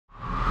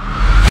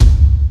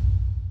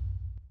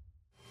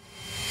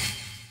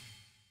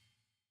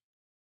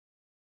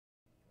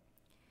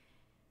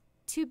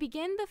To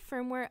begin the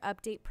firmware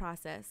update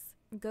process,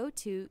 go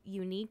to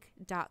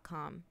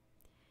Yuneec.com.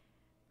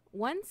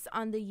 Once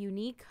on the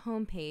Yuneec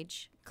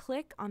homepage,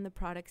 click on the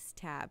Products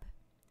tab.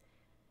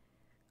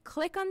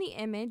 Click on the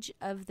image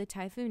of the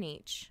Typhoon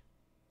H.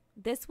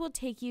 This will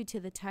take you to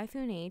the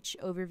Typhoon H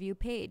overview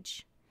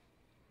page.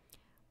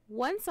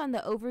 Once on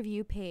the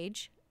overview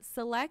page,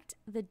 select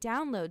the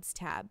Downloads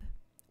tab,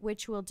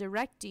 which will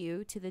direct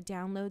you to the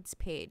Downloads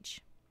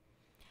page.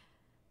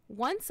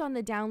 Once on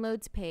the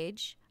Downloads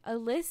page, a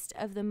list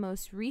of the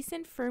most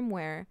recent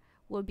firmware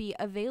will be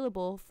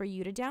available for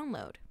you to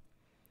download.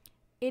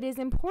 It is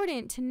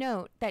important to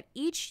note that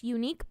each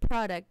Yuneec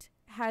product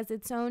has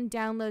its own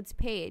downloads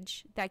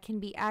page that can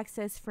be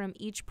accessed from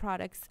each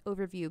product's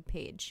overview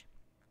page.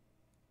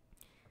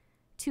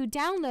 To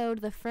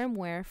download the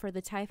firmware for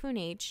the Typhoon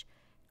H,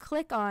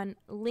 click on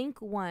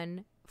Link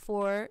 1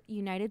 for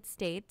United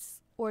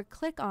States or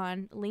click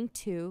on Link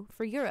 2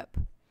 for Europe.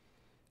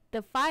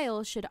 The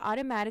file should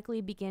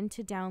automatically begin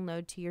to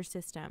download to your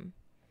system.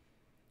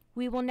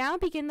 We will now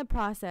begin the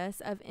process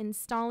of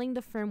installing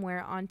the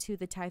firmware onto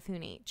the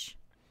Typhoon H.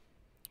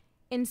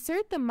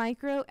 Insert the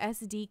micro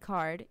SD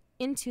card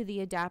into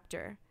the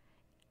adapter,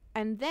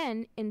 and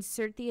then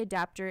insert the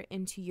adapter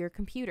into your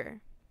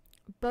computer.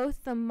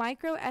 Both the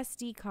micro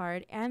SD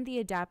card and the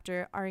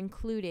adapter are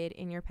included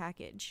in your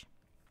package.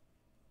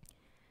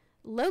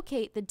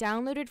 Locate the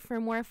downloaded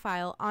firmware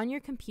file on your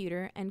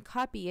computer and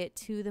copy it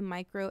to the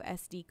micro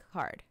SD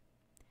card.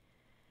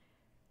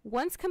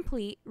 Once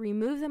complete,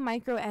 remove the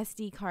micro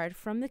SD card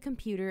from the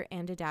computer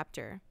and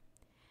adapter.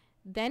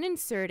 Then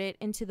insert it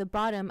into the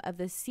bottom of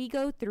the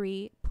Seago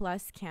 3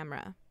 Plus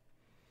camera.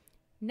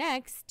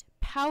 Next,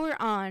 power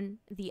on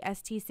the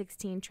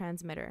ST16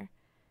 transmitter.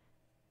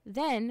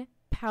 Then,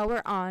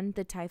 power on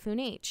the Typhoon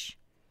H.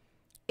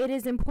 It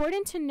is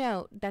important to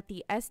note that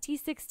the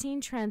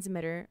ST16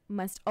 transmitter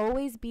must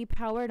always be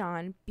powered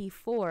on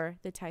before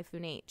the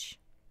Typhoon H.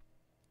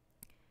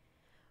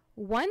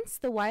 Once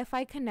the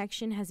Wi-Fi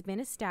connection has been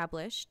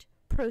established,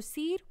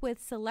 proceed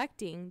with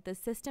selecting the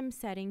System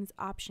Settings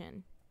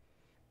option.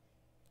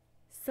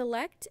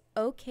 Select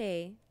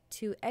OK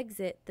to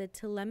exit the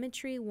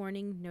telemetry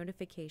warning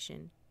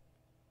notification.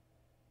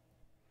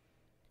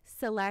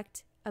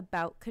 Select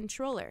About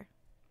Controller.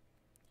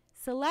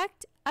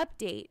 Select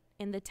Update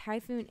in the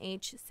Typhoon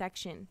H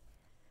section.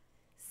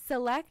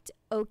 Select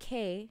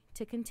OK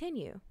to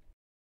continue.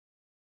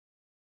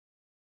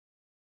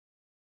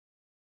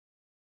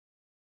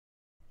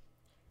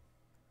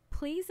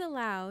 Please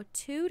allow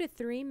 2 to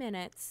 3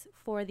 minutes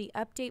for the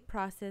update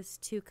process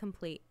to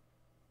complete.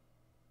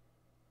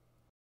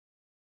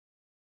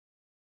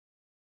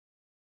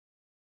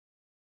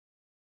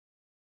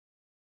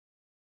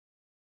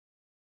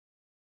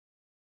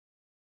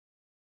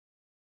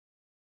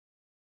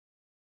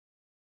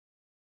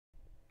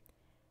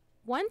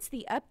 Once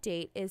the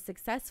update is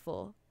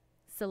successful,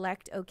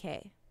 select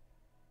OK.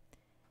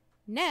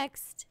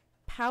 Next,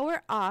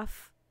 power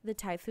off the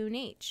Typhoon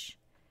H.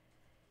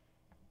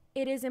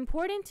 It is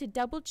important to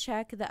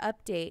double-check the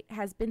update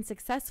has been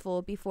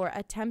successful before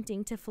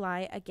attempting to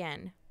fly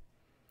again.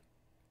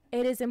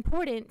 It is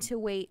important to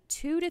wait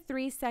 2 to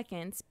 3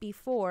 seconds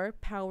before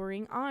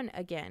powering on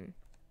again.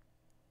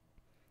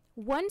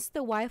 Once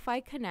the Wi-Fi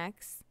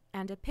connects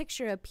and a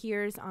picture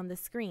appears on the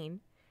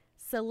screen,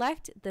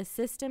 select the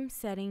System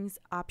Settings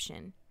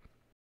option.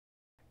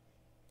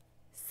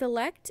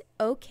 Select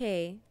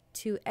OK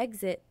to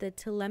exit the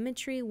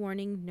telemetry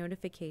warning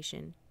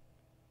notification.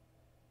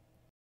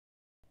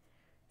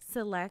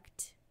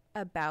 Select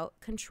About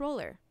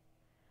Controller.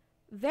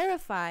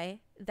 Verify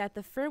that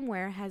the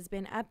firmware has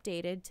been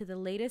updated to the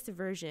latest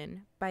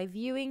version by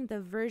viewing the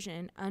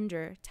version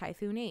under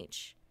Typhoon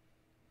H.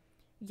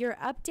 Your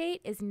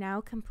update is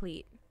now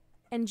complete.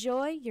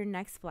 Enjoy your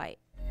next flight.